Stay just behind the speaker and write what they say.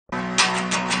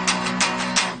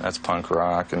that's punk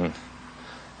rock. And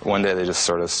one day they just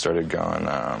sort of started going,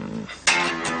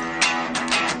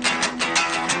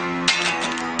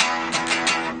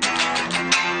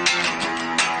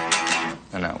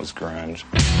 and that was grunge.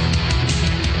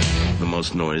 The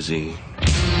most noisy,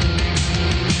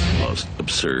 most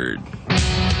absurd,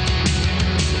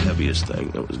 heaviest thing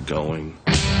that was going.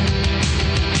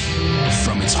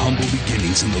 From its humble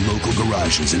beginnings in the local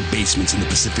garages and basements in the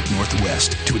Pacific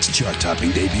Northwest to its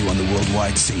chart-topping debut on the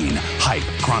worldwide scene, Hype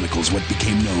chronicles what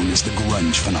became known as the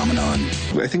grunge phenomenon.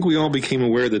 I think we all became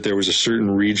aware that there was a certain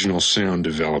regional sound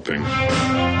developing.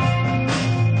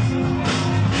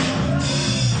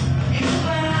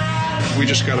 We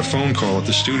just got a phone call at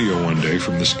the studio one day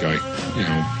from this guy,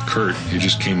 Kurt. He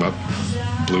just came up,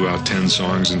 blew out 10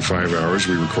 songs in 5 hours.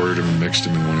 We recorded them and mixed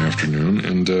them in one afternoon,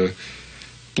 and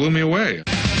blew me away.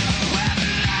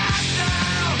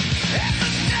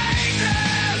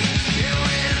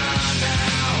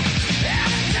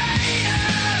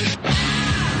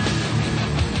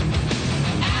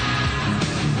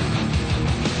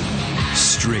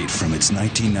 Straight from its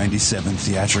 1997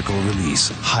 theatrical release,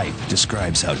 Hype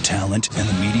describes how talent and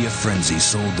the media frenzy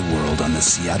sold the world on the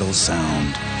Seattle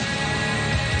sound.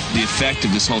 The effect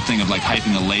of this whole thing of like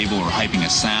hyping a label or hyping a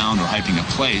sound or hyping a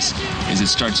place is it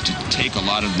starts to take a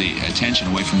lot of the attention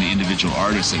away from the individual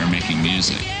artists that are making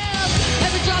music.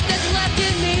 Every drop that's left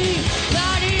in me,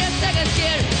 body a second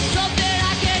skin, something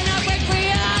I cannot wait for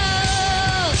you.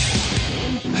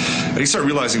 And you start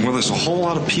realizing, well, there's a whole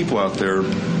lot of people out there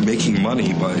making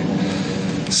money by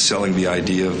selling the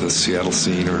idea of the Seattle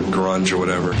scene or grunge or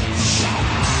whatever.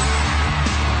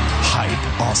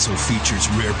 Hype also features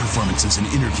rare performances and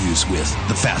interviews with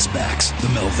the Fastbacks, the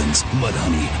Melvins,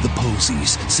 Mudhoney, the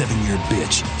Posies, 7 Year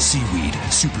Bitch, Seaweed,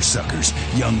 Super Suckers,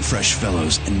 Young Fresh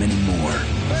Fellows, and many more.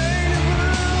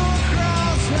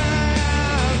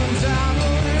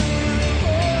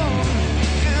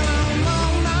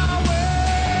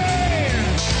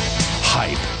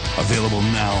 Hype, available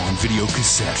now on video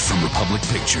cassette from Republic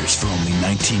Pictures for only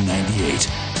 $19.98.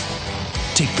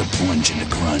 Take the plunge into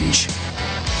grunge.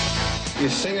 You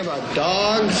sing about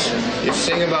dogs, you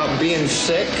sing about being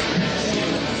sick,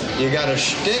 you got a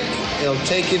shtick, it'll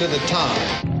take you to the top.